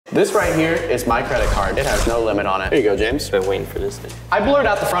This right here is my credit card. It has no limit on it. There you go, James. Been waiting for this thing. I blurred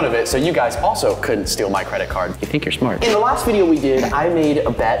out the front of it so you guys also couldn't steal my credit card. You think you're smart. In the last video we did, I made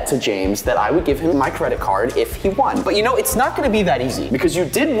a bet to James that I would give him my credit card if he won. But you know, it's not gonna be that easy because you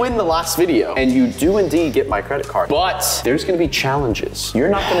did win the last video and you do indeed get my credit card. But there's gonna be challenges. You're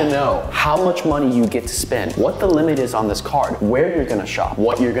not gonna know how much money you get to spend, what the limit is on this card, where you're gonna shop,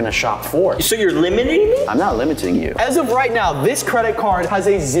 what you're gonna shop for. So you're limiting me? I'm not limiting you. As of right now, this credit card has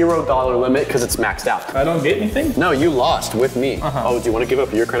a $0 limit because it's maxed out. I don't get anything? No, you lost with me. Oh, do you want to give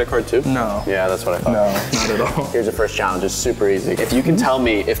up your credit card too? No. Yeah, that's what I thought. No, not at all. Here's the first challenge. It's super easy. If you can tell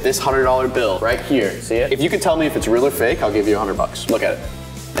me if this $100 bill right here, see it? If you can tell me if it's real or fake, I'll give you $100. Look at it.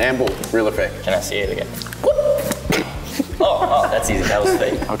 And boom, real or fake. Can I see it again? Oh, that's easy. That was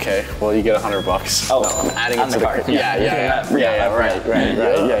fake. Okay, well you get $100. Oh, I'm adding it on to the card. Yeah,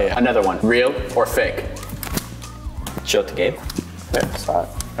 right. Another one. Real or fake? Show it to Gabe. Yeah, I saw it.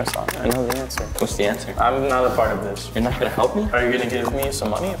 I know the answer. What's the answer? I'm not a part of this. You're not gonna help me? Are you gonna give me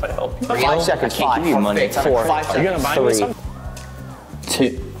some money if I help you? 5 seconds. I can't give you money. 4, 5 seconds. You're gonna buy me some?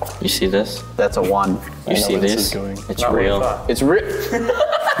 2. You see this? That's a 1. You see this? It's real. It's real.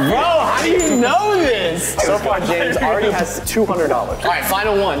 Bro, how do you know this? So far, James already has $200. All right,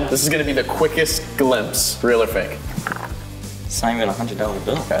 final one. This is gonna be the quickest glimpse. Real or fake? It's not even a $100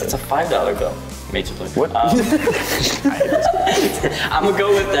 bill. It's a $5 bill. Made you look. What? I'm gonna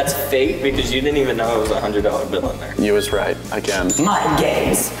go with that's fake because you didn't even know it was a $100 bill in there. You was right, again. Mind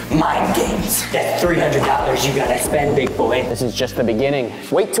games. That's $300 you gotta spend, big boy. This is just the beginning.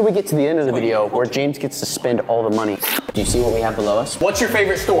 Wait till we get to the end of the video where James gets to spend all the money. Do you see what we have below us? What's your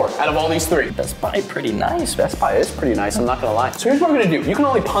favorite store out of all these 3? Best Buy, pretty nice. Best Buy is pretty nice, I'm not gonna lie. So here's what we're gonna do. You can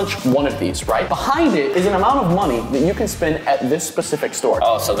only punch one of these, right? Behind it is an amount of money that you can spend at this specific store.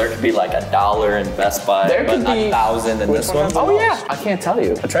 Oh, so there could be like $1 in Best Buy, There but could be 1,000 in this one? Oh yeah, I can't tell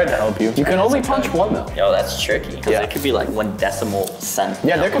you. I tried to help you. You can only punch one though. Yo, that's tricky. Because Yeah. it could be like 1 decimal cent.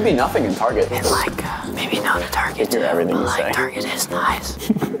 Yeah, there could be nothing in Target. Maybe not a Target. Hear everything you say. Target is nice.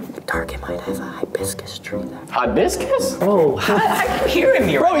 Target might have a hibiscus tree there. Hibiscus? Oh, how are you hearing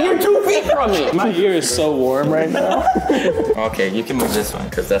me? Bro, you're 2 feet from me. My ear is so warm right now. Okay, you can move this one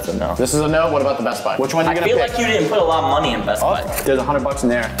because that's a no. This is a no. What about the Best Buy? Which one are you I gonna feel pick? like you didn't put a lot of money in Best Buy. There's $100 in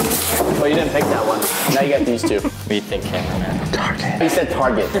there. Oh, you didn't pick that one. Now you got these 2. What do you think, cameraman? He said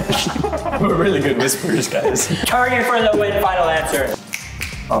Target. We're really good whisperers, guys. Target for the win, final answer.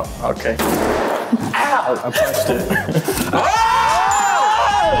 Oh, okay. Ow! I punched it.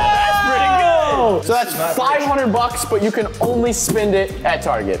 So that's $500, but you can only spend it at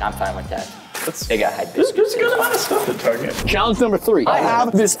Target. I'm fine with that. They got hype. There's a good amount of stuff at Target. Challenge number 3. I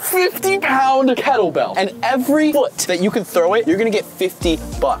have this 50-pound kettlebell, and every foot that you can throw it, you're gonna get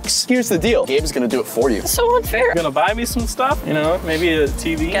 $50. Here's the deal. Gabe's gonna do it for you. So unfair. You're gonna buy me some stuff? You know, maybe a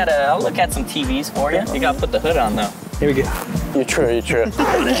TV? I'll look at some TVs for you. You gotta put the hood on though. Here we go. You're true.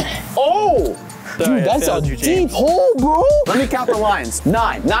 Oh! Sorry, Dude, that's a failed you, deep James. hole, bro. Let me count the lines.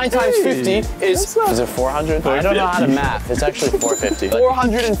 9. 9 times 50 is it 400? I don't know how to math. It's actually 450.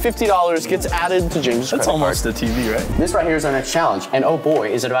 $450 gets added to James' That's credit almost card. the TV, right? This right here is our next challenge, and oh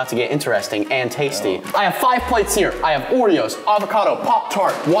boy, is it about to get interesting and tasty. I have 5 plates here. I have Oreos, avocado,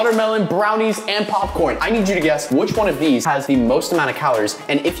 Pop-Tart, watermelon, brownies, and popcorn. I need you to guess which one of these has the most amount of calories,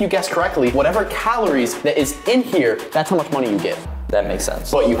 and if you guess correctly, whatever calories that is in here, that's how much money you get. That makes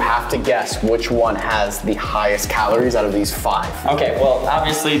sense. But you have to guess which one has the highest calories out of these 5. Okay, well,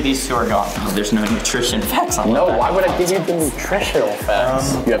 obviously these 2 are gone. Oh, there's no nutrition facts on No, that. why would I give you the nutritional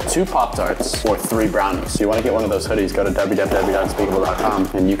facts? You have 2 Pop-Tarts or 3 brownies. So you want to get one of those hoodies, go to www.unspeakable.com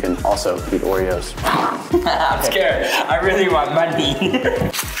and you can also eat Oreos. I'm scared. I really want money.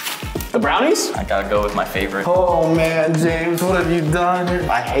 The brownies? I gotta go with my favorite. Oh man, James, what have you done?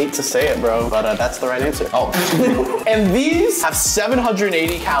 I hate to say it, bro, but that's the right answer. Oh. And these have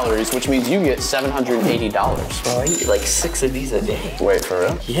 780 calories, which means you get $780. Bro, I eat like 6 of these a day. Wait, for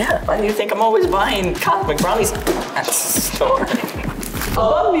real? Yeah. Why do you think I'm always buying cosmic brownies at the store?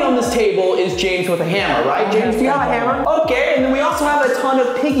 Above me on this table is James with a hammer, right? James, do you have a hammer? Okay, and then we also have a ton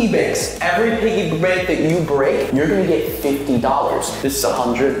of piggy banks. Every piggy bank that you break, you're gonna get $50. This is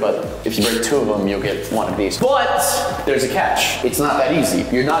 100, but if you break 2 of them, you'll get 1 of these. But there's a catch. It's not that easy.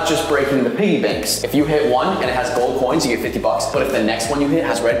 You're not just breaking the piggy banks. If you hit 1 and it has gold coins, you get $50. But if the next one you hit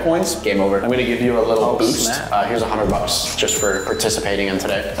has red coins, game over. I'm gonna give you a little boost. Here's $100 just for participating in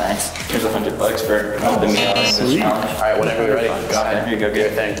today. Thanks. Here's $100 for helping me out in this challenge. All right, whenever you're ready, go ahead. Here you go, get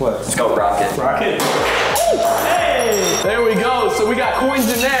your thing. Let's go rocket. Rocket. Hey! There we go. So we got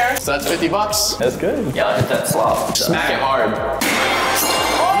coins in there. So that's $50. That's good. Yeah, hit that slot. Smack it hard.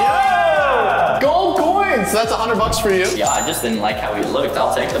 Yeah! Gold coins! So that's $100 for you. Yeah, I just didn't like how he looked.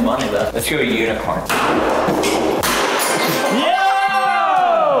 I'll take the money though. Let's go unicorn.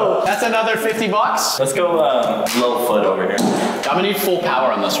 Yo! That's another $50. Let's go low foot over here. I'm gonna need full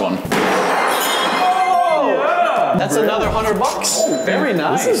power on this one. Oh! That's another $100. Oh, very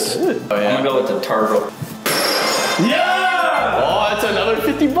nice. This is good. Oh, yeah. I'm gonna go with the turtle. Yeah! Oh, that's another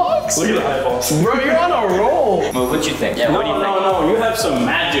 $50. Look at the high balls. Bro, you're on a roll. Well, what you think? Yeah, what do you think? No, you have some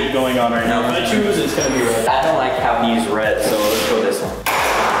magic going on right now. If I choose, it's gonna be red. I don't like how he's red, so let's go this one.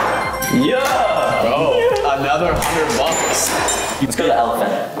 Yeah! Bro, another $100. Let's go the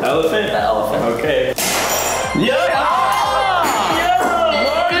elephant. Elephant? The elephant. Okay. Yeah!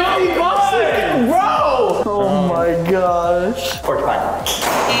 $50, bro! Oh my gosh. Porcupine.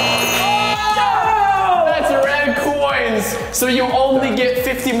 That's red coins. So you only get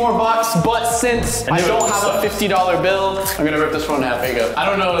 50 more bucks, but since I don't have a $50 bill, I'm gonna rip this one in half. Here you go. I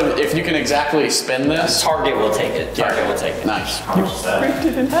don't know if you can exactly spin this. Target will take it. Target will take it. Nice. You ripped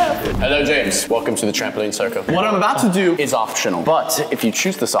it in half. Hello, James. Welcome to the trampoline circle. What I'm about to do is optional, but if you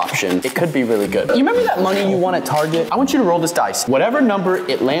choose this option, it could be really good. You remember that money you won at Target? I want you to roll this dice. Whatever number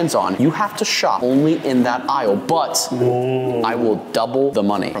it lands on, you have to shop only in that aisle, but I will double the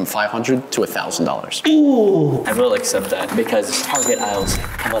money from $500 to $1,000. Ooh. I will accept that because Target aisles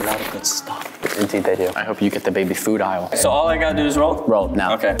have a lot of good stuff. Indeed they do. I hope you get the baby food aisle. So all I gotta do is roll? Roll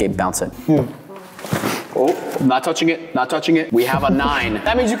now. Okay. Gabe, bounce it. Oh, not touching it, not touching it. We have a 9.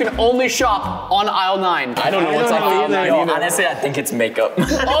 That means you can only shop on aisle 9. I don't know what's on aisle 9 either. Honestly, I think it's makeup.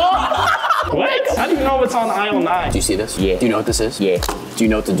 What? How do you know what's on aisle 9? Do you see this? Yeah. Do you know what this is? Yeah. Do you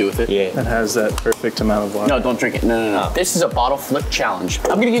know what to do with it? Yeah. It has that perfect amount of water. No, don't drink it. No. This is a bottle flip challenge.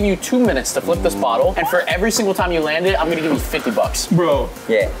 I'm gonna give you 2 minutes to flip this bottle, and for every single time you land it, I'm gonna give you $50. Bro.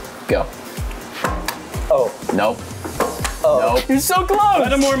 Yeah. Go. Oh. Nope. Oh. Nope. You're so close.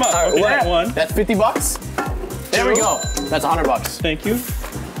 Let him warm up. Okay, Yeah. one. That's $50. There we go. That's $100. Thank you.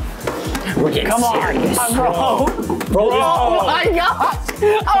 We're getting Come on, serious. bro. Oh my gosh.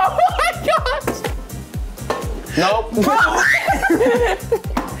 Oh my gosh. Nope.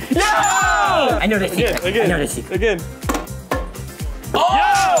 Yeah! I know the secret. Again. I know the secret. Again. Oh!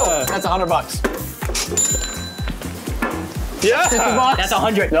 Yeah! That's $100. Yeah! $50. That's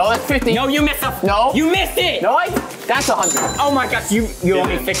 100. No, that's 50. No, you missed a. No. You missed it. No, that's 100. Oh my gosh, you owe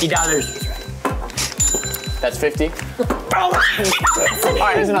me $50. That's 50. Oh my All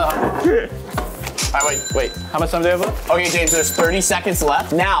right, here's another 100. All right, wait. How much time do we have left? Okay, James, there's 30 seconds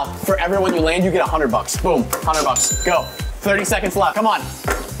left. Now, for everyone you land, you get $100. Boom, $100. Go. 30 seconds left. Come on.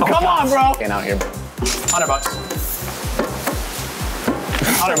 Come on, bro. Okay, now here. $100.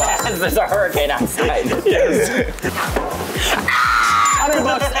 $100. There's a hurricane outside. Yes.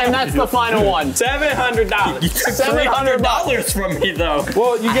 $100, and that's the final one. $700. You took $700 $300 from me though.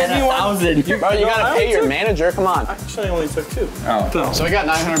 Well, you get me one. 1,000. Bro, you gotta pay your manager. Come on. Actually, I only took 2. Oh. So we got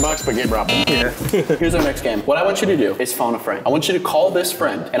 $900, but Gabe robbed it. Yeah. Here's our next game. What I want you to do is phone a friend. I want you to call this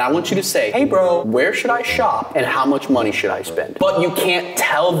friend, and I want you to say, hey bro, where should I shop and how much money should I spend? But you can't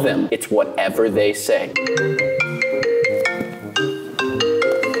tell them. It's whatever they say.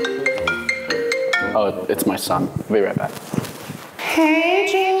 Oh, it's my son. I'll be right back. Hey,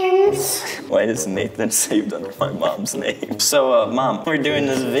 James. Why is Nathan saved under my mom's name? So, Mom, we're doing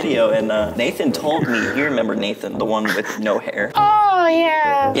this video, and Nathan told me, you remember Nathan, the one with no hair? Oh,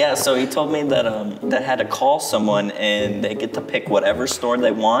 yeah. Yeah, so he told me that that had to call someone, and they get to pick whatever store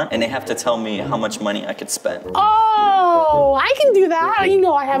they want, and they have to tell me how much money I could spend. Oh, I can do that. You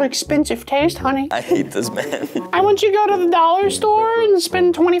know I have expensive taste, honey. I hate this man. I want you to go to the dollar store and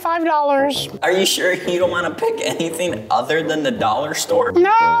spend $25. Are you sure you don't want to pick anything other than the dollar store?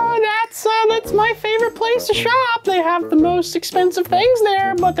 No, that's my favorite place to shop. They have the most expensive things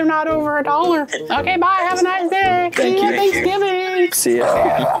there, but they're not over $1. Okay, bye. Have a nice day. Thank See you. you Thanksgiving. See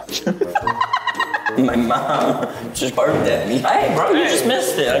ya. My mom just barked at me. Hey, bro, you just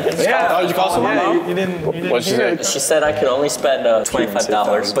missed it. I just Yeah. Oh, did you call someone? Yeah, you didn't What'd she hear say? it. She said I could only spend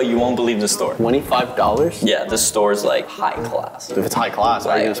 $25, but you won't believe the store. $25? Yeah, this store's like high class. If it's high class,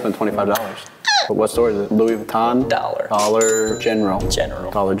 how are you gonna spend $25? But what store is it? Louis Vuitton? Dollar. Dollar General.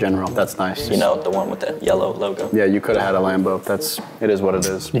 General. Dollar General. That's nice. You know, the one with the yellow logo. Yeah, you could have had a Lambo. It is what it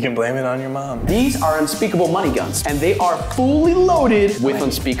is. You can blame it on your mom. These are Unspeakable money guns, and they are fully loaded with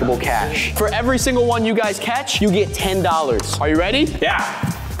Unspeakable cash. For every single one you guys catch, you get $10. Are you ready? Yeah.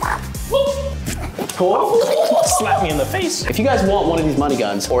 Slap me in the face. If you guys want one of these money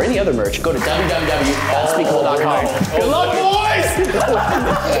guns or any other merch, go to www.unspeakable.com. Good luck, boys!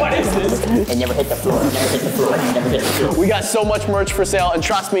 What is this? I never hit the floor. Never hit the floor. Never hit the floor. We got so much merch for sale, and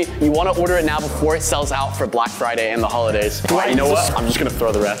trust me, you want to order it now before it sells out for Black Friday and the holidays. You know what? I'm just gonna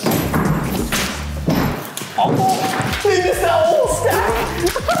throw the rest. They missed that whole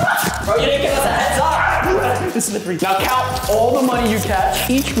stack. Bro, you didn't give us a heads up. This is the 3. Now count all the money you catch.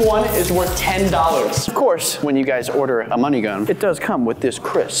 Each one is worth $10. Of course, when you guys order a money gun, it does come with this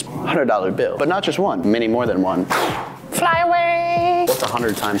crisp $100 bill. But not just one, many more than one. Fly away. What's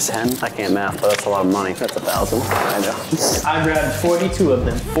 100 times 10? I can't math, but that's a lot of money. That's 1,000. I know. I grabbed 42 of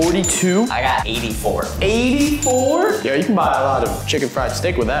them. 42? I got 84. 84? Yeah, you can buy a lot of chicken fried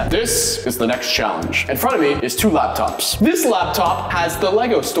steak with that. This is the next challenge. In front of me is 2 laptops. This laptop has the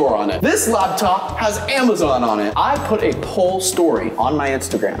Lego store on it. This laptop has Amazon on it. I put a poll story on my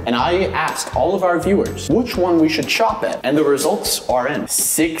Instagram, and I asked all of our viewers which one we should shop at, and the results are in.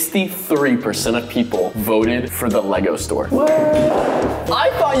 63% of people voted for the Lego store. What? I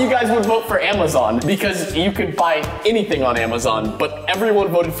thought you guys would vote for Amazon because you could buy anything on Amazon, but everyone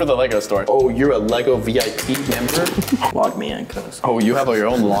voted for the Lego store. Oh, you're a Lego VIP member? Log me in, cuz. Oh, you have your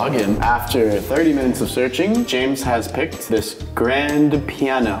own login. After 30 minutes of searching, James has picked this grand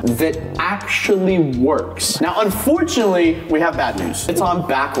piano that actually works. Now, unfortunately, we have bad news. It's on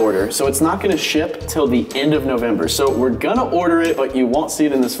back order, so it's not gonna ship till the end of November. So we're gonna order it, but you won't see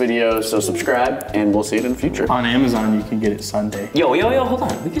it in this video, so subscribe and we'll see it in the future. On Amazon, you can get it Sunday. Yo, hold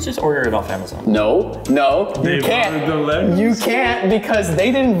on. We could just order it off Amazon. No, They you can't. wanted the Legos? You can't because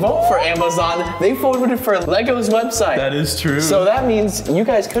they didn't vote for Amazon. They voted for Lego's website. That is true. So that means you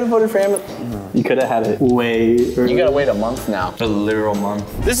guys could have voted for Amazon. you could have had it way earlier. You gotta wait a month now. A literal month.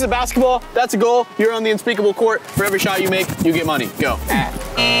 This is a basketball, that's a goal. You're on the Unspeakable court. For every shot you make, you get money. Go. All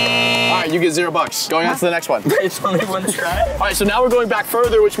right, you get $0. Going on to the next one. It's only one try. All right, so now we're going back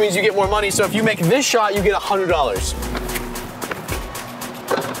further, which means you get more money. So if you make this shot, you get $100.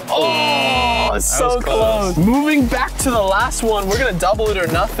 Oh, it's so close. Moving back to the last one, we're gonna double it or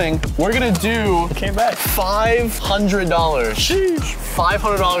nothing. We're gonna do Came back. $500. Sheesh.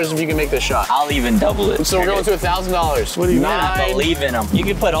 $500 if you can make this shot. I'll even double it. So we're going to $1,000. What do you mean? I believe in them. You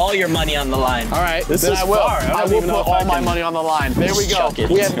can put all your money on the line. All right, This then is I will. far. I I don't will even know put if I all my can- money on the line. There we go. Chuck it.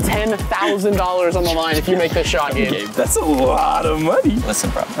 We have $10,000 on the line if you make this shot, Gabe. That's a lot of money. Listen,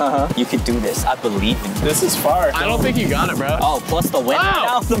 bro. You could do this. I believe in you. This is far. I don't think you got it, bro. Oh, plus the win. Wow.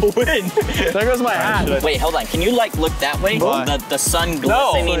 Now the win. There goes my hat. Wait, hold on. Can you like look that way? Why? The sun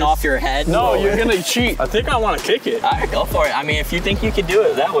glistening off your head. No, you're gonna cheat. I think I want to kick it. All right, go for it. I mean, if you think you could do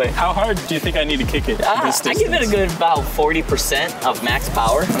it that way. How hard do you think I need to kick it? This I give it a distance? good about 40% of max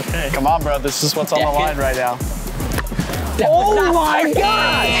power. Okay. Come on, bro. This is what's on the Jacket. line right now. Oh my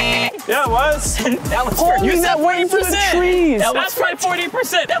God! Yeah, it was. That was Holy, for you that said went into the 40%. trees. That was That's for my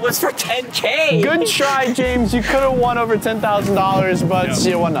 40%. That was for 10K. Good try, James. You could have won over $10,000, but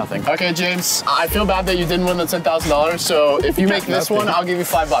you won nothing. Okay, James. I feel bad that you didn't win the $10,000. So if you make this one, I'll give you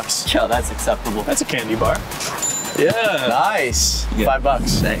 $5. Yo, that's acceptable. That's a candy bar. Yeah. Nice. Yeah.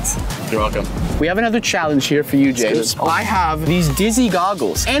 $5. Thanks. You're welcome. We have another challenge here for you, James. I have these dizzy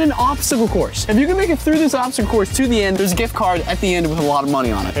goggles and an obstacle course. If you can make it through this obstacle course to the end, there's a gift card at the end with a lot of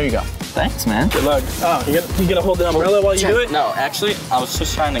money on it. Here you go. Thanks, man. Good luck. Oh, you gonna hold the umbrella while you do it? No, actually, I was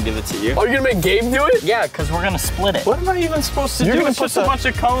just trying to give it to you. Oh, you're gonna make Gabe do it? Yeah, because we're gonna split it. What am I even supposed to You're do? gonna It's put just a the- bunch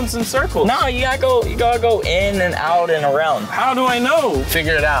of cones and circles. No, you gotta go in and out and around. How do I know?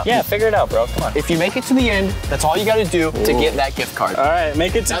 Figure it out. Yeah, figure it out, bro. Come on. If you make it to the end, that's all you gotta do to get that gift card. All right,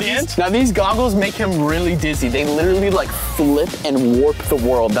 make it to Now the end. Now these goggles make him really dizzy. They literally like flip and warp the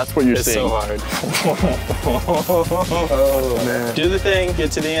world. That's what you're It's seeing. so hard. Oh man. Do the thing,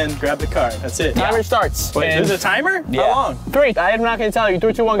 get to the end, grab the card. That's it. Timer starts. Wait, And there's a timer? Yeah. How long? 3. I'm not gonna tell you.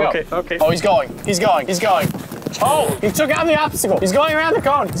 3, 2, 1, go. Okay, okay. Oh, he's going. He's going. He's going. Oh, he took out the obstacle. He's going around the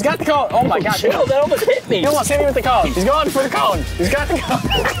cone. He's got the cone. Oh my God. Yo, that almost hit me. He almost hit me with the cone. He's going for the cone. He's got the cone.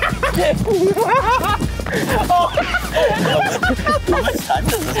 How much time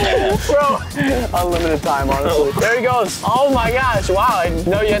does this man have? Bro, unlimited time, honestly. There he goes. Oh my gosh. Wow, I didn't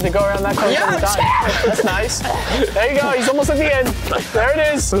know you had to go around that cone every time. That's nice. There you go. He's almost at the end. There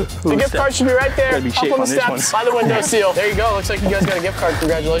it is. The gift card should be right there. Gotta be Up shape on the on this steps one. by the window seal. There you go. Looks like you guys got a gift card.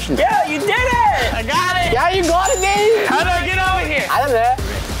 Congratulations. Yeah, you did it! I got it! Yeah, you got it, Dave. How did I get over here? I don't know.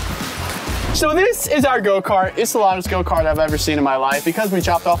 So this is our go-kart. It's the loudest go-kart I've ever seen in my life because we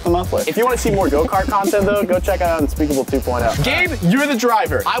chopped off the muffler. If you want to see more go-kart content though, go check out Unspeakable 2.0. Gabe, you're the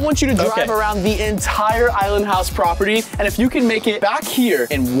driver. I want you to drive around the entire Island House property, and if you can make it back here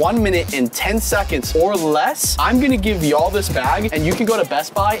in 1 minute and 10 seconds or less, I'm gonna give y'all this bag, and you can go to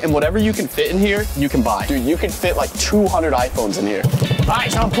Best Buy, and whatever you can fit in here, you can buy. Dude, you can fit like 200 iPhones in here. All right,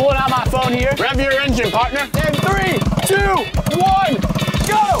 so I'm pulling out my phone here. Rev your engine, partner. And 3, 2, 1,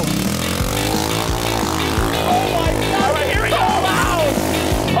 go! All right, here we go.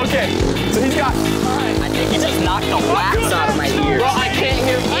 Wow. Okay, so he's got. All right. I think he just knocked the wax out of my ears. Bro, I can't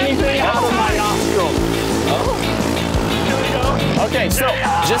hear anything out of my nostril.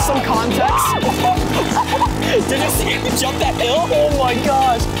 some context. Did you see him jump that hill? Oh my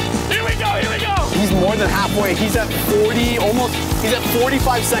gosh. Here we go, here we go. He's more than halfway. He's at 40, almost. He's at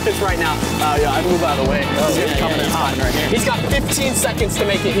 45 seconds right now. Yeah, I move out of the way. He's coming in hot right here. He's got 15 seconds to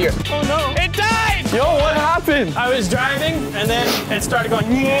make it here. Oh no, it died! Yo, what happened? I was driving and then it started going.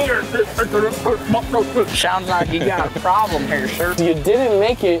 Sounds like you got a problem here, sir. You didn't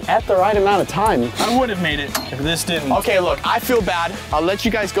make it at the right amount of time. I would have made it if this didn't. Okay, look, I feel bad. I'll let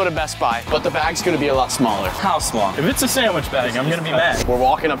you guys go to Best Buy, but the bag's gonna be a lot smaller. How small? If it's a sandwich bag, I'm gonna be mad. We're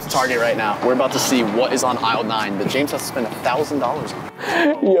walking up to Target right now. We're about to see what is on aisle 9, but James has to spend $1,000 on.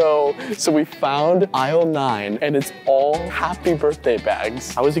 Yo, so we found aisle 9, and it's all happy birthday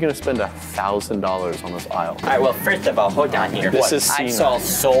bags. How is he gonna spend $1,000 on this aisle? All right, well, first of all, hold on here. This is I C9. saw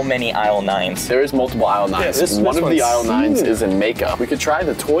so many aisle 9s. There is multiple aisle 9s. this One of the one's aisle 9s C9. is in makeup. We could try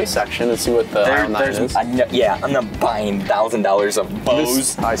the toy section and see what the aisle 9 is. Yeah, I'm not buying $1,000 of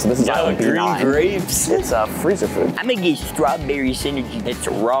bows. All right, so this is aisle Green 9. grapes. It's freezer food. I'm gonna get strawberry synergy. It's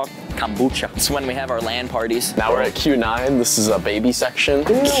raw kombucha. It's when we have our LAN parties. Now we're at Q9. This is a baby section.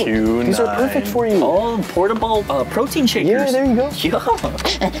 Q9. These are perfect for you. Oh, portable protein shakers. Yeah, there you go.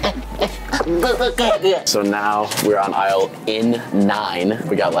 Yeah. So now we're on aisle N9.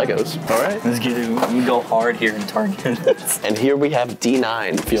 We got Legos. All right. Let's get it. We go hard here in Target. And here we have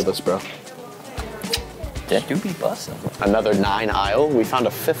D9. Feel this, bro. That do be busting. Another 9 aisle. We found a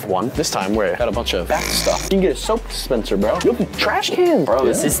 5th one. This time we got a bunch of back stuff. You can get a soap dispenser, bro. You have trash cans. Bro,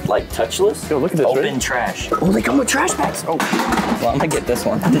 is this like touchless? Yo, look at this. Open ready? trash. Oh, they come with trash bags. Oh. Well, I'm gonna get this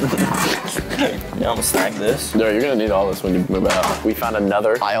one. Yeah, I'm gonna stack this. No, you're gonna need all this when you move out. We found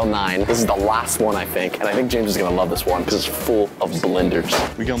another aisle 9. This is the last one, I think. And I think James is gonna love this one because it's full of blenders.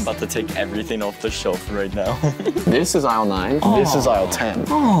 We're about to take everything off the shelf right now. This is aisle 9. This is aisle 10.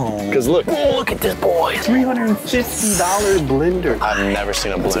 Oh. Because look at this boy. $350 blender. I've never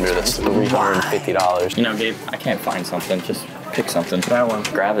seen a blender that's $350. You know, Gabe, I can't find something. Just pick something. That one.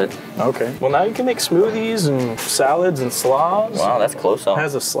 Grab it. Okay. Well, now you can make smoothies and salads and slaws. Wow, that's close up. It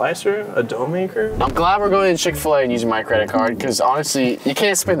has a slicer, a dough maker. I'm glad we're going to Chick-fil-A and using my credit card because honestly, you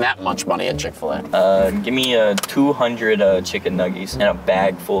can't spend that much money at Chick-fil-A. Give me 200 chicken nuggies and a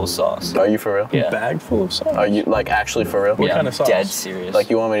bag full of sauce. Are you for real? Yeah. Bag full of sauce. Are you like actually for real? Yeah, kind I'm of sauce? dead serious. Like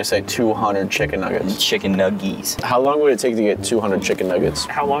you want me to say 200 chicken nuggets? chicken nuggies. How long would it take to get 200 chicken nuggets?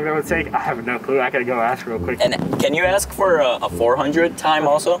 How long that would take? I have no clue. I gotta go ask real quick. And can you ask for a 400 time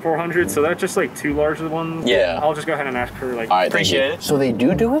also? 400, so that's just like 2 large ones? Yeah. I'll just go ahead and ask her like. All right, Appreciate it. So they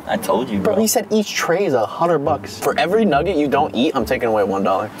do it? I told you, Bro, bro. he said each tray is $100. For every nugget you don't eat, I'm taking away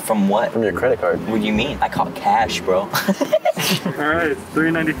 $1 From what? from your credit card. What do you mean? I caught cash, bro. Alright,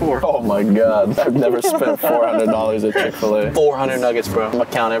 $3.94. Oh my God, I've never spent $400 at Chick-fil-A. 400 nuggets, bro. I'm gonna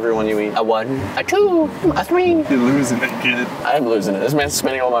count every one you eat. A 1, a 2, a 3. You're losing it, kid. I'm losing it. This man's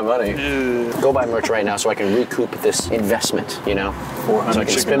spending all my money. Go buy merch right now so I can recoup this investment, you know? 400 So I can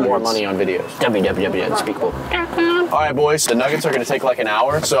chicken spend more nuggets. money on videos. Unspeakable. All right, boys, the nuggets are gonna take like an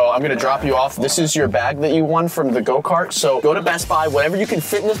hour, so I'm gonna drop you off. This is your bag that you won from the go-kart, so go to Best Buy, whatever you can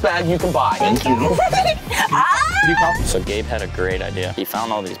fit in this bag, you can buy. Thank you. So Gabe had a great idea. He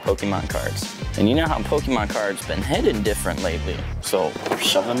found all these Pokemon cards. And you know how Pokemon cards been hidden different lately. So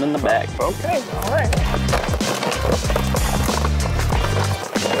shove them in the bag. Okay, all right.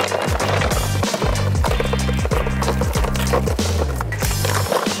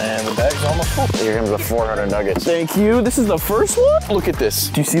 And the bag's almost full. Here comes the 400 nuggets. Thank you. This is the first one? Look at this.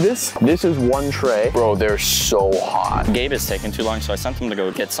 Do you see this? This is one tray. Bro, they're so hot. Gabe is taking too long, so I sent him to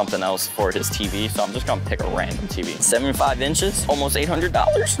go get something else for his TV. So I'm just gonna pick a random TV. 75 inches, almost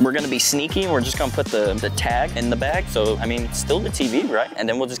 $800. We're gonna be sneaky. We're just gonna put the tag in the bag. So, I mean, still the TV, right? And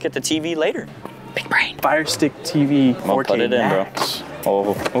then we'll just get the TV later. Big brain. Fire Stick TV 4K We'll put it in, bro. Max.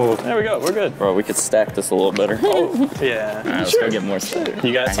 Oh, There we go, we're good. bro, we could stack this a little better. Yeah. All right, let's go get more stuff.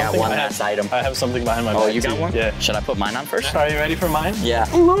 You got I got something? one I last have, item. I have something behind my back. Oh, you got too. one? Yeah. Should I put mine on first? Are you ready for mine? Yeah.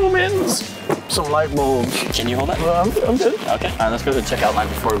 Lumens. Some light bulbs. Can you hold that? I'm good. Okay. All right, let's go to check out mine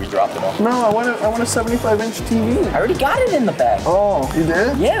before we drop it off. No, I want a 75-inch TV. I already got it in the bag. Oh, you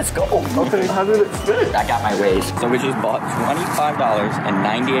did? Yeah, let's go. Okay, how did it fit? I got my ways. So we just bought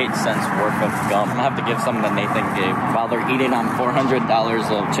 $25.98 worth of gum. I'm gonna have to give some to Nathan and Gabe while they're eating on $400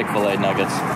 of Chick-fil-A nuggets.